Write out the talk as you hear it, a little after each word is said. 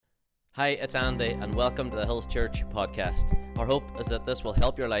Hi, it's Andy, and welcome to the Hills Church podcast. Our hope is that this will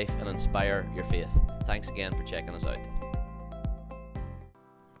help your life and inspire your faith. Thanks again for checking us out.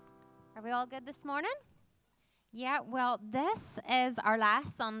 Are we all good this morning? Yeah, well, this is our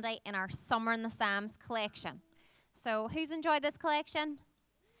last Sunday in our Summer in the Psalms collection. So who's enjoyed this collection?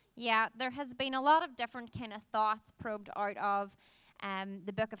 Yeah, there has been a lot of different kind of thoughts probed out of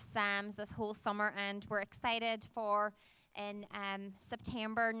the book of Psalms this whole summer, and we're excited for in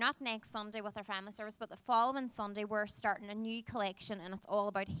September, not next Sunday with our family service, but the following Sunday, we're starting a new collection, and it's all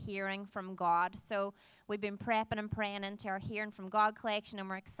about hearing from God. So we've been prepping and praying into our Hearing from God collection, and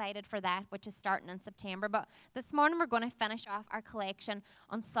we're excited for that, which is starting in September. But this morning, we're going to finish off our collection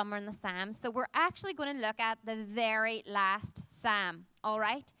on Summer in the Psalms. So we're actually going to look at the very last Psalm, all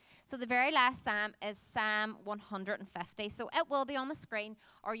right? So the very last Psalm is Psalm 150. So it will be on the screen,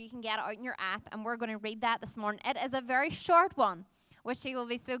 or you can get it out in your app, and we're going to read that this morning. It is a very short one, which you will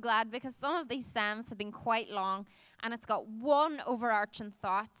be so glad, because some of these Psalms have been quite long, and it's got one overarching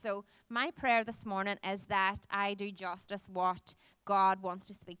thought. So my prayer this morning is that I do justice what God wants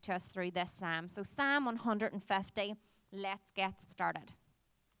to speak to us through this Psalm. So Psalm 150, let's get started.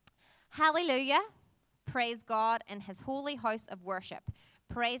 Hallelujah, praise God in his holy house of worship.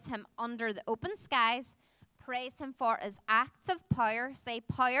 Praise him under the open skies. Praise him for his acts of power. Say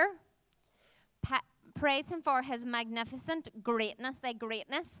power. Praise him for his magnificent greatness. Say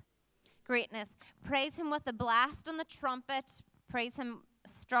greatness. Greatness. Praise him with the blast on the trumpet. Praise him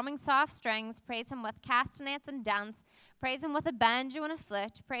strumming soft strings. Praise him with castanets and dance. Praise him with a banjo and a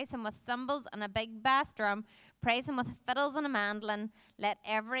flute. Praise him with cymbals and a big bass drum. Praise him with fiddles and a mandolin. Let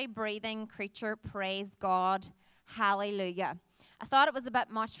every breathing creature praise God. Hallelujah. I thought it was a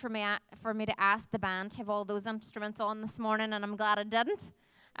bit much for me to ask the band to have all those instruments on this morning, and I'm glad I didn't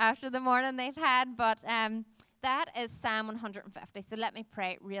after the morning they've had. But that is Psalm 150. So let me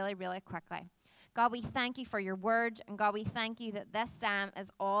pray really, really quickly. God, we thank you for your word, and God, we thank you that this psalm is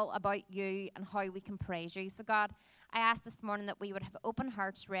all about you and how we can praise you. So God, I ask this morning that we would have open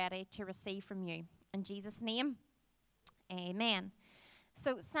hearts ready to receive from you. In Jesus' name, amen.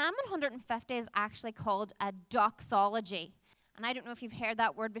 So Psalm 150 is actually called a doxology. And I don't know if you've heard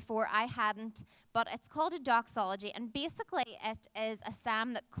that word before. I hadn't. But it's called a doxology. And basically, it is a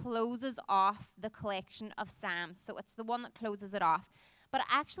psalm that closes off the collection of psalms. So it's the one that closes it off. But it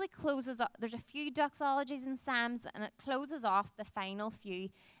actually closes off. There's a few doxologies in psalms, and it closes off the final few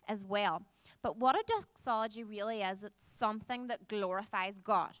as well. But what a doxology really is, it's something that glorifies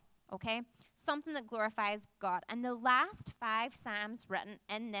God. Okay? Something that glorifies God. And the last 5 psalms written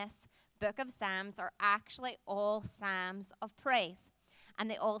in this book of Psalms are actually all psalms of praise, and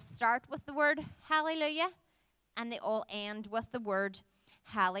they all start with the word hallelujah, and they all end with the word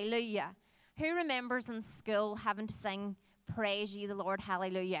hallelujah. Who remembers in school having to sing praise ye the Lord,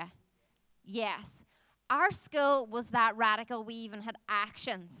 hallelujah? Yes, our school was that radical. We even had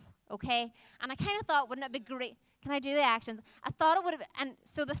actions, okay? And I kind of thought, wouldn't it be great? Can I do the actions? I thought it would have, and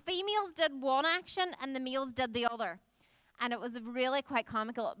so the females did one action and the males did the other. And it was really quite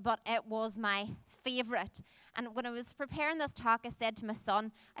comical, but it was my favorite. And when I was preparing this talk, I said to my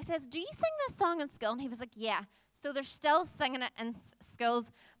son, I says, do you sing this song in school? And he was like, yeah. So they're still singing it in schools,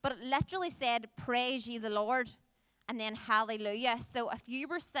 but it literally said, praise ye the Lord, and then hallelujah. So if you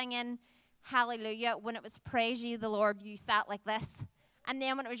were singing hallelujah, when it was praise ye the Lord, you sat like this. And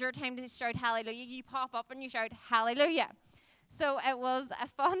then when it was your time to shout hallelujah, you pop up and you shout hallelujah. So it was a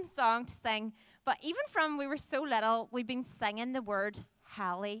fun song to sing. But even from we were so little, we've been singing the word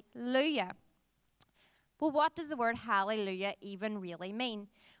hallelujah. Well, what does the word hallelujah even really mean?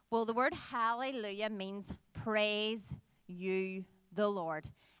 Well, the word hallelujah means praise you the Lord.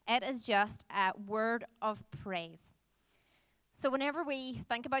 It is just a word of praise. So whenever we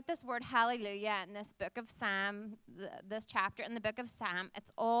think about this word hallelujah in this book of Psalm, this chapter in the book of Psalm,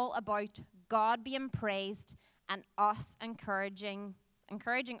 it's all about God being praised and us encouraging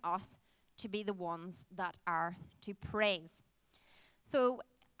us to be the ones that are to praise. So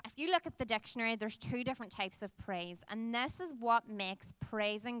if you look at the dictionary, there's 2 different types of praise, and this is what makes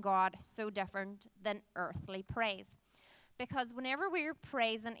praising God so different than earthly praise. Because whenever we're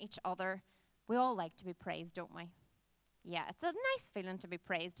praising each other, we all like to be praised, don't we? Yeah, it's a nice feeling to be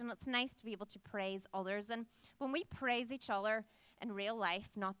praised, and it's nice to be able to praise others. And when we praise each other in real life,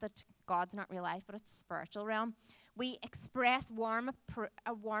 not that God's not real life, but it's spiritual realm, we express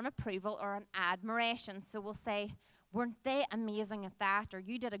a warm approval or an admiration. So we'll say, weren't they amazing at that? Or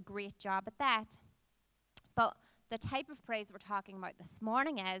you did a great job at that. But the type of praise we're talking about this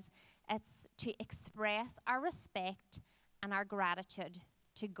morning is, it's to express our respect and our gratitude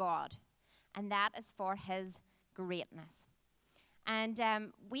to God. And that is for his greatness. And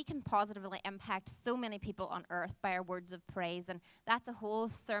we can positively impact so many people on earth by our words of praise. And that's a whole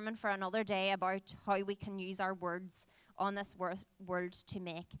sermon for another day about how we can use our words on this world to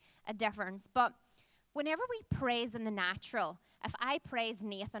make a difference. But whenever we praise in the natural, if I praise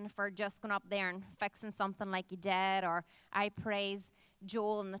Nathan for just going up there and fixing something like he did, or I praise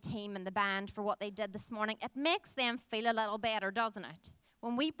Joel and the team and the band for what they did this morning, it makes them feel a little better, doesn't it?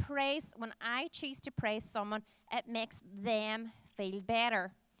 When I choose to praise someone, it makes them feel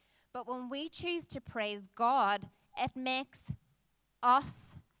better. But when we choose to praise God, it makes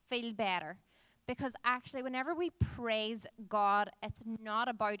us feel better. Because actually, whenever we praise God, it's not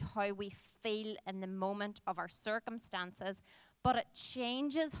about how we feel in the moment of our circumstances, but it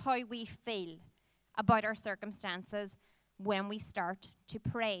changes how we feel about our circumstances when we start to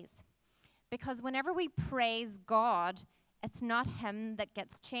praise. Because whenever we praise God, it's not him that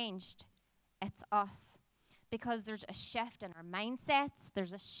gets changed, it's us. Because there's a shift in our mindsets,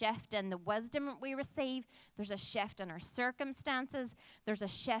 there's a shift in the wisdom that we receive, there's a shift in our circumstances, there's a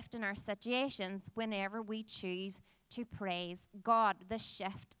shift in our situations whenever we choose to praise God. The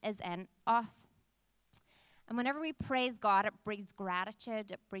shift is in us. And whenever we praise God, it breeds gratitude,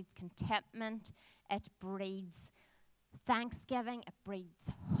 it breeds contentment, it breeds thanksgiving, it breeds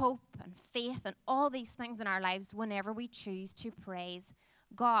hope and faith and all these things in our lives whenever we choose to praise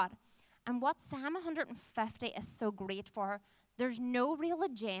God. And what Psalm 150 is so great for, there's no real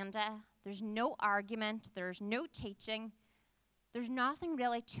agenda, there's no argument, there's no teaching, there's nothing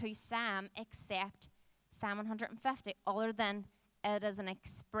really to Psalm except Psalm 150, other than it is an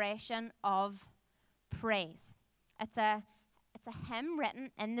expression of praise. It's a hymn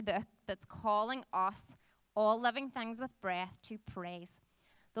written in the book that's calling us, all living things with breath, to praise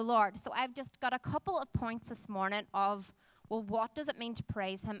the Lord. So I've just got a couple of points this morning of, well, what does it mean to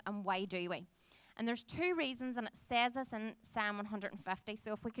praise him and why do we? And there's two reasons, and it says this in Psalm 150.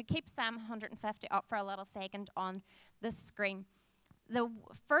 So if we could keep Psalm 150 up for a little second on the screen. The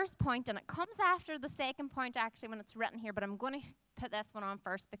first point, and it comes after the second point actually when it's written here, but I'm going to put this one on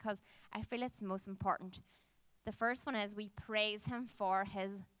first because I feel it's the most important. The first one is we praise him for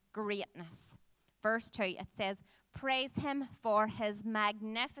his greatness. Verse 2, it says, praise him for his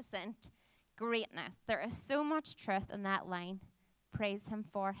magnificent greatness. There is so much truth in that line. Praise him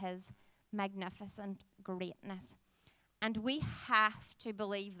for his magnificent greatness. And we have to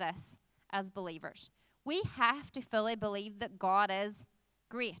believe this as believers. We have to fully believe that God is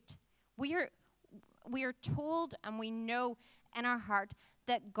great. We are told and we know in our heart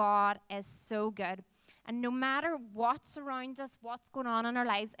that God is so good. And no matter what surrounds us, what's going on in our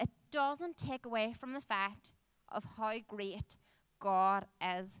lives, it doesn't take away from the fact of how great God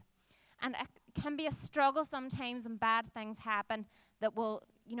is. And it can be a struggle sometimes when bad things happen that will,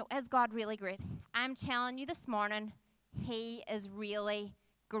 is God really great? I'm telling you this morning, he is really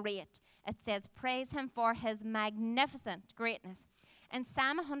great. It says, praise him for his magnificent greatness. In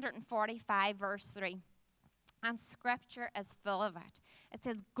Psalm 145, verse 3, and scripture is full of it. It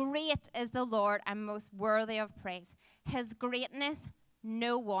says, great is the Lord and most worthy of praise. His greatness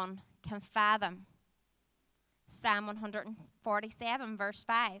no one can fathom. Psalm 147, verse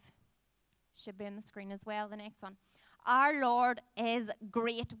 5. Should be on the screen as well, the next one. Our Lord is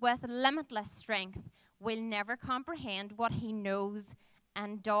great with limitless strength. We'll never comprehend what he knows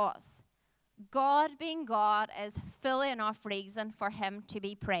and does. God being God is fully enough reason for him to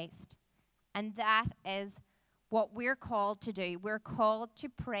be praised. And that is what we're called to do. We're called to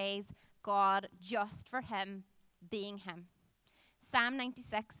praise God just for him being him. Psalm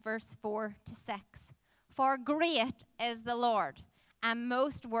 96, verse 4 to 6. For great is the Lord, and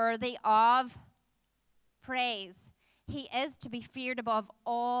most worthy of praise. He is to be feared above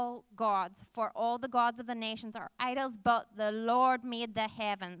all gods, for all the gods of the nations are idols, but the Lord made the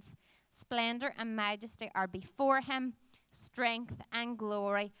heavens. Splendor and majesty are before him. Strength and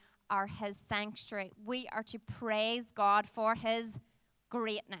glory are his sanctuary. We are to praise God for his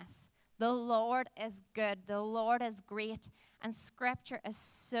greatness. The Lord is good. The Lord is great. And scripture is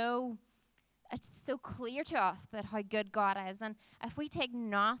so clear to us that how good God is. And if we take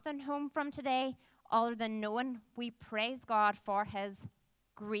nothing home from today other than knowing we praise God for his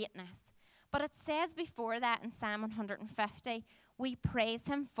greatness. But it says before that in Psalm 150, we praise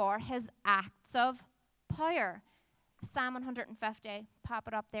him for his acts of power. Psalm 150, pop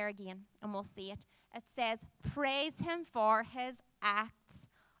it up there again and we'll see it. It says, praise him for his acts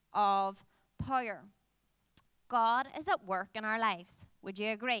of power. God is at work in our lives. Would you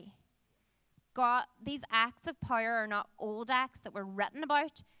agree? God, these acts of power are not old acts that were written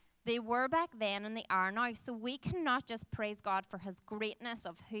about. They were back then and they are now. So we cannot just praise God for his greatness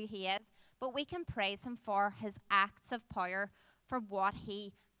of who he is, but we can praise him for his acts of power, for what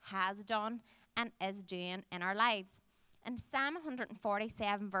he has done and is doing in our lives. In Psalm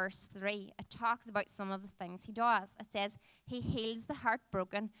 147 verse 3, it talks about some of the things he does. It says, he heals the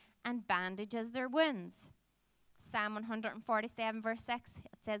heartbroken and bandages their wounds. Psalm 147 verse 6,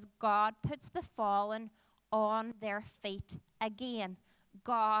 it says, God puts the fallen on their feet again.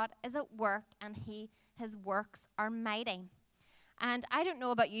 God is at work and his works are mighty. And I don't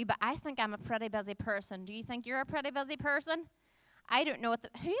know about you, but I think I'm a pretty busy person. Do you think you're a pretty busy person? I don't know.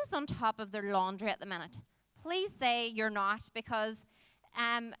 Who's on top of their laundry at the minute? Please say you're not, because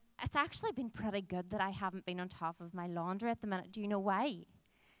it's actually been pretty good that I haven't been on top of my laundry at the minute. Do you know why?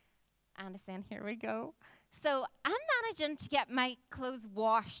 And saying, here we go. So I'm managing to get my clothes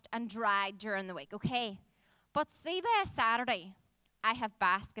washed and dried during the week, okay? But see, by a Saturday, I have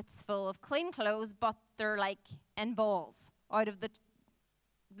baskets full of clean clothes, but they're like in balls out of the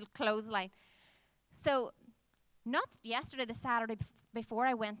clothesline. So not yesterday, the Saturday before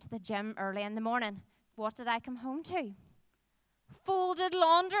I went to the gym early in the morning, what did I come home to? Folded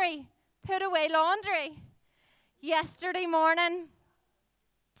laundry, put away laundry. Yesterday morning,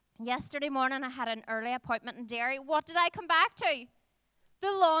 I had an early appointment in Derry. What did I come back to?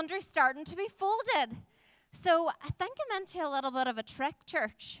 The laundry starting to be folded. So I think I'm into a little bit of a trick,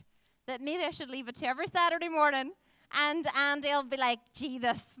 church, that maybe I should leave it to every Saturday morning. And he'll be like, gee,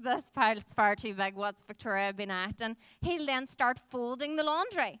 this pile's far too big. What's Victoria been at? And he'll then start folding the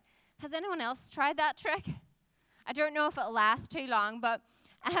laundry. Has anyone else tried that trick? I don't know if it'll last too long, but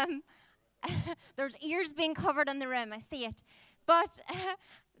there's ears being covered in the room. I see it. But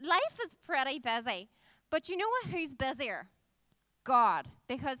life is pretty busy. But you know what? Who's busier? God,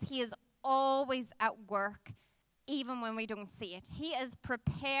 because he is always at work, even when we don't see it. He is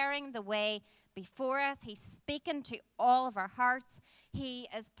preparing the way before us. He's speaking to all of our hearts. He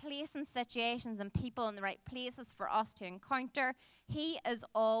is placing situations and people in the right places for us to encounter. He is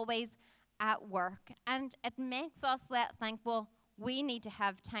always at work. And it makes us think, well, we need to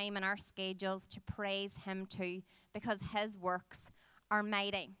have time in our schedules to praise him too, because his works are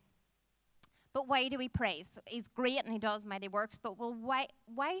mighty. But why do we praise? He's great and he does mighty works, but well,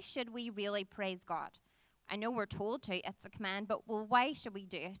 why should we really praise God? I know we're told to, it's a command, but well, why should we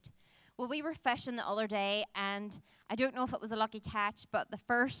do it? Well, we were fishing the other day, and I don't know if it was a lucky catch, but the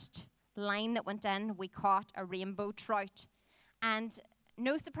first line that went in, we caught a rainbow trout. And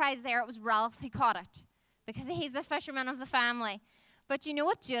no surprise there, it was Ralph who caught it, because he's the fisherman of the family. But you know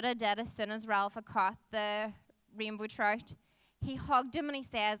what Judah did as soon as Ralph had caught the rainbow trout? He hugged him and he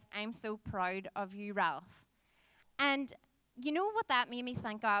says, I'm so proud of you, Ralph. And you know what that made me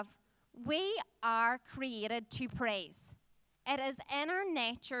think of? We are created to praise. It is in our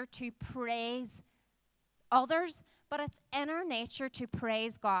nature to praise others, but it's in our nature to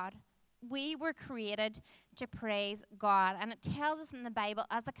praise God. We were created to praise God. And it tells us in the Bible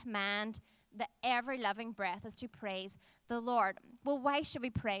as a command that every living breath is to praise the Lord. Well, why should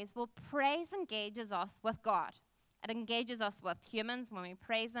we praise? Well, praise engages us with God. It engages us with humans when we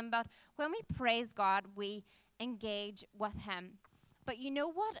praise them, but when we praise God, we engage with him. But you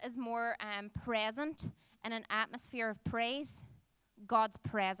know what is more present in an atmosphere of praise? God's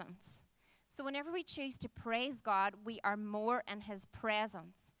presence. So whenever we choose to praise God, we are more in his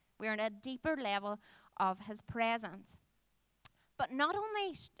presence. We are in a deeper level of his presence. But not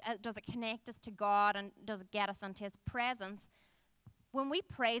only does it connect us to God and does it get us into his presence, when we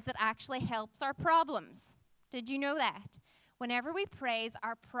praise, it actually helps our problems. Did you know that? Whenever we praise,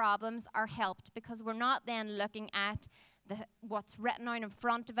 our problems are helped, because we're not then looking at what's written out in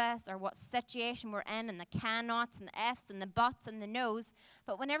front of us or what situation we're in, and the cannots and the ifs and the buts and the no's.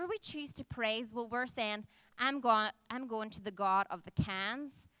 But whenever we choose to praise, well, we're saying, I'm going to the God of the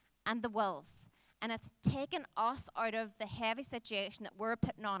cans and the wills. And it's taken us out of the heavy situation that we're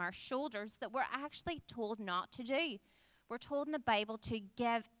putting on our shoulders that we're actually told not to do. We're told in the Bible to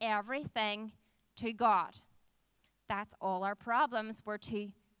give everything to God. That's all our problems. We're to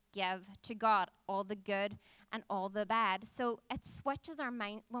give to God, all the good and all the bad. So it switches our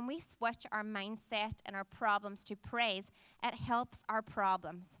mind. When we switch our mindset and our problems to praise, it helps our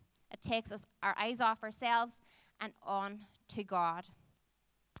problems. It takes our eyes off ourselves and on to God.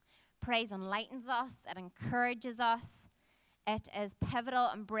 Praise enlightens us. It encourages us. It is pivotal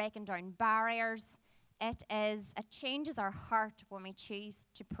in breaking down barriers. It changes our heart when we choose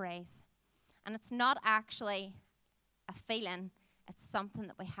to praise. And it's not actually a feeling, it's something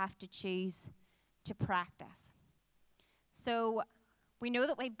that we have to choose to practice. So we know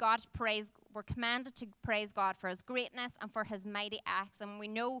that we've got to praise, we're commanded to praise God for his greatness and for his mighty acts, and we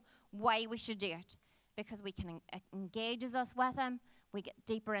know why we should do it, because it engages us with him, We get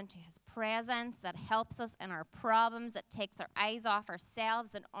deeper into his presence that helps us in our problems, that takes our eyes off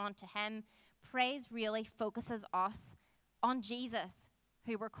ourselves and onto him. Praise really focuses us on Jesus,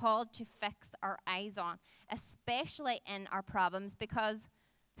 who we're called to fix our eyes on, especially in our problems, because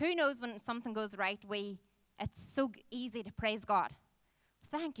who knows when something goes right, it's so easy to praise God.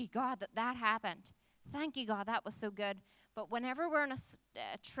 Thank you, God, that happened. Thank you, God, that was so good. But whenever we're in a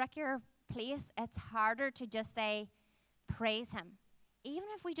trickier place, it's harder to just say, praise him. Even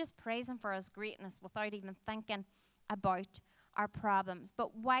if we just praise him for his greatness without even thinking about our problems.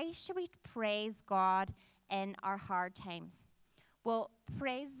 But why should we praise God in our hard times? Well,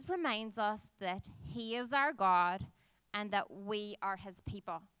 praise reminds us that he is our God and that we are his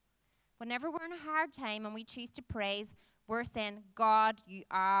people. Whenever we're in a hard time and we choose to praise, we're saying, God, you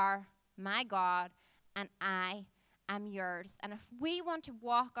are my God and I am yours. And if we want to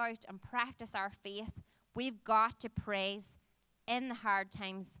walk out and practice our faith, we've got to praise in the hard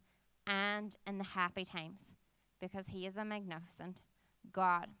times and in the happy times, because he is a magnificent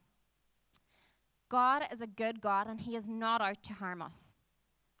God. God is a good God, and he is not out to harm us.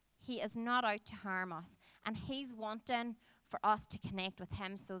 He is not out to harm us. And he's wanting for us to connect with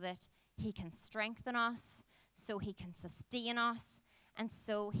him so that he can strengthen us, so he can sustain us, and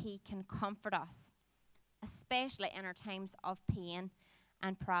so he can comfort us, especially in our times of pain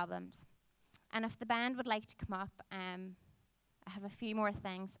and problems. And if the band would like to come up, I have a few more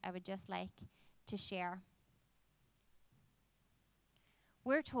things I would just like to share.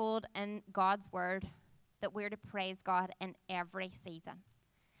 We're told in God's word that we're to praise God in every season.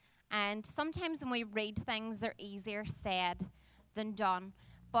 And sometimes when we read things, they're easier said than done.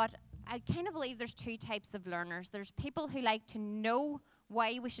 But I kind of believe there's two types of learners. There's people who like to know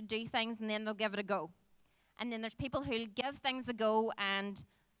why we should do things, and then they'll give it a go. And then there's people who'll give things a go and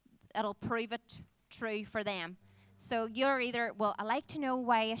it'll prove it true for them. So you're either, well, I like to know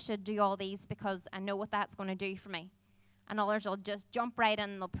why I should do all these because I know what that's going to do for me. And others will just jump right in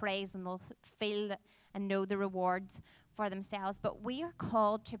and they'll praise and they'll feel and know the rewards for themselves. But we are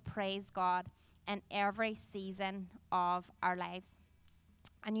called to praise God in every season of our lives.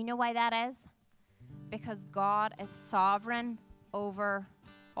 And you know why that is? Because God is sovereign over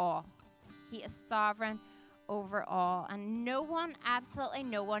all. He is sovereign over all. And no one, absolutely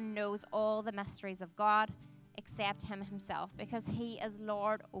no one, knows all the mysteries of God except him himself, because he is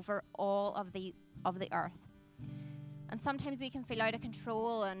Lord over all of the earth. And sometimes we can feel out of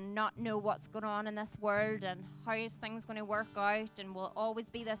control and not know what's going on in this world and how is things going to work out and will it always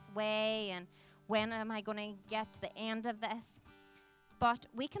be this way and when am I going to get to the end of this? But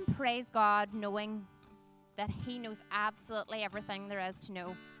we can praise God knowing that he knows absolutely everything there is to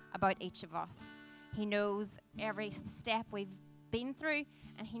know about each of us. He knows every step we've been through,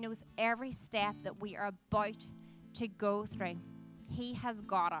 and he knows every step that we are about to go through. He has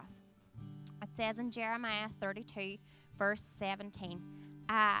got us. It says in Jeremiah 32, verse 17,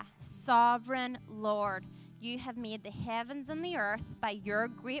 "Ah, sovereign Lord, you have made the heavens and the earth by your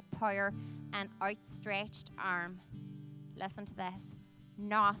great power and outstretched arm." Listen to this.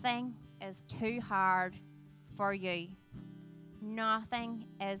 Nothing is too hard for you. Nothing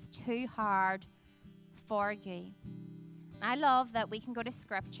is too hard for you. I love that we can go to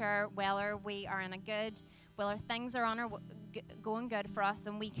Scripture whether we are in whether things are on our going good for us,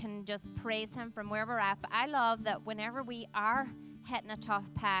 and we can just praise him from where we're at. But I love that whenever we are hitting a tough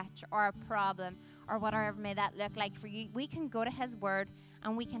patch or a problem or whatever may that look like for you, we can go to his word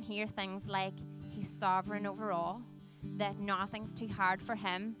and we can hear things like he's sovereign over all, that nothing's too hard for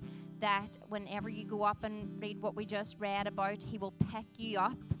him, that whenever you go up and read what we just read about, he will pick you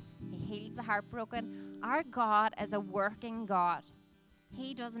up. He heals the heartbroken. Our God is a working God.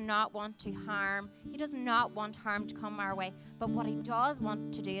 He does not want to harm. He does not want harm to come our way. But what he does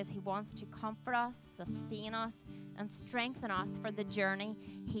want to do is he wants to comfort us, sustain us, and strengthen us for the journey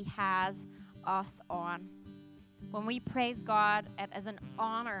he has us on. When we praise God, it is an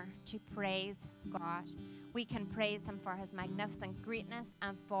honor to praise God. We can praise him for his magnificent greatness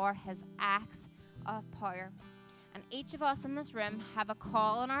and for his acts of power. And each of us in this room have a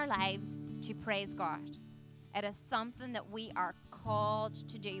call in our lives to praise God. It is something that we are called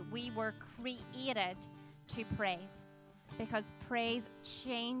to do. We were created to praise, because praise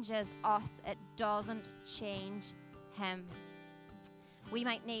changes us. It doesn't change him. We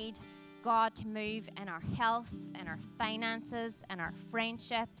might need God to move in our health, in our finances, in our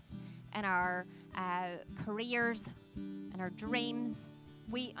friendships, in our careers, in our dreams,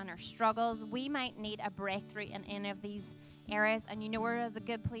 in our struggles. We might need a breakthrough in any of these areas. And you know where is a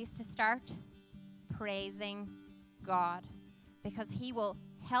good place to start? Praising God, because he will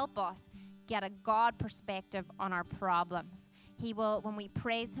help us get a God perspective on our problems. When we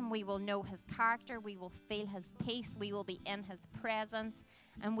praise him, we will know his character, we will feel his peace, we will be in his presence,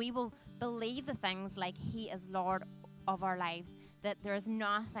 and we will believe the things like he is Lord of our lives, that there is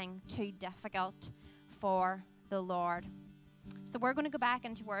nothing too difficult for the Lord. So we're going to go back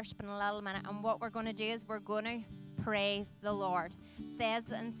into worship in a little minute, and what we're going to do is we're going to praise the Lord. It says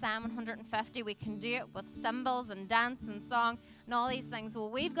in Psalm 150 we can do it with cymbals and dance and song and all these things.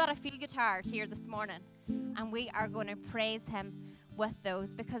 Well, we've got a few guitars here this morning, and we are going to praise him with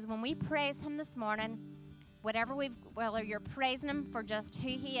those, because when we praise him this morning, whether you're praising him for just who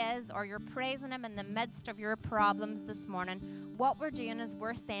he is, or you're praising him in the midst of your problems this morning, what we're doing is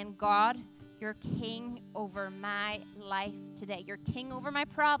we're saying, God, you're king over my life today. You're king over my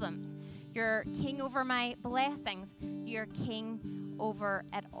problems. You're king over my blessings. You're king over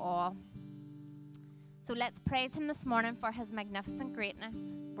it all. So let's praise him this morning for his magnificent greatness.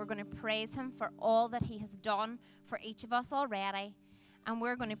 We're going to praise him for all that he has done for each of us already. And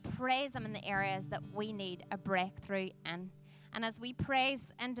we're going to praise him in the areas that we need a breakthrough in. And as we praise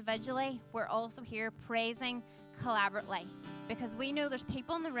individually, we're also here praising collaboratively, because we know there's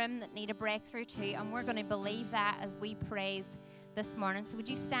people in the room that need a breakthrough too, and we're going to believe that as we praise this morning. So would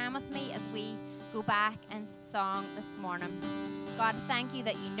you stand with me as we go back in song this morning? God, thank you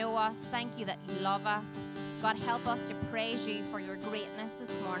that you know us. Thank you that you love us. God, help us to praise you for your greatness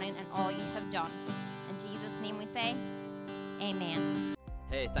this morning and all you have done. In Jesus' name we say, amen.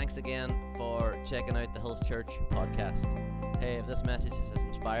 Hey, thanks again for checking out the Hills Church podcast. Hey, if this message has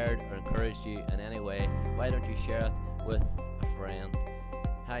inspired or encouraged you in any way, why don't you share it with a friend?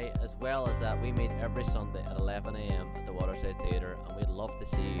 Hi, as well as that, we meet every Sunday at 11 a.m. at the Waterside Theatre, and we'd love to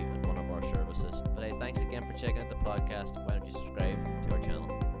see you in one of our services. But hey, thanks again for checking out the podcast. Why don't you subscribe to our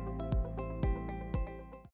channel?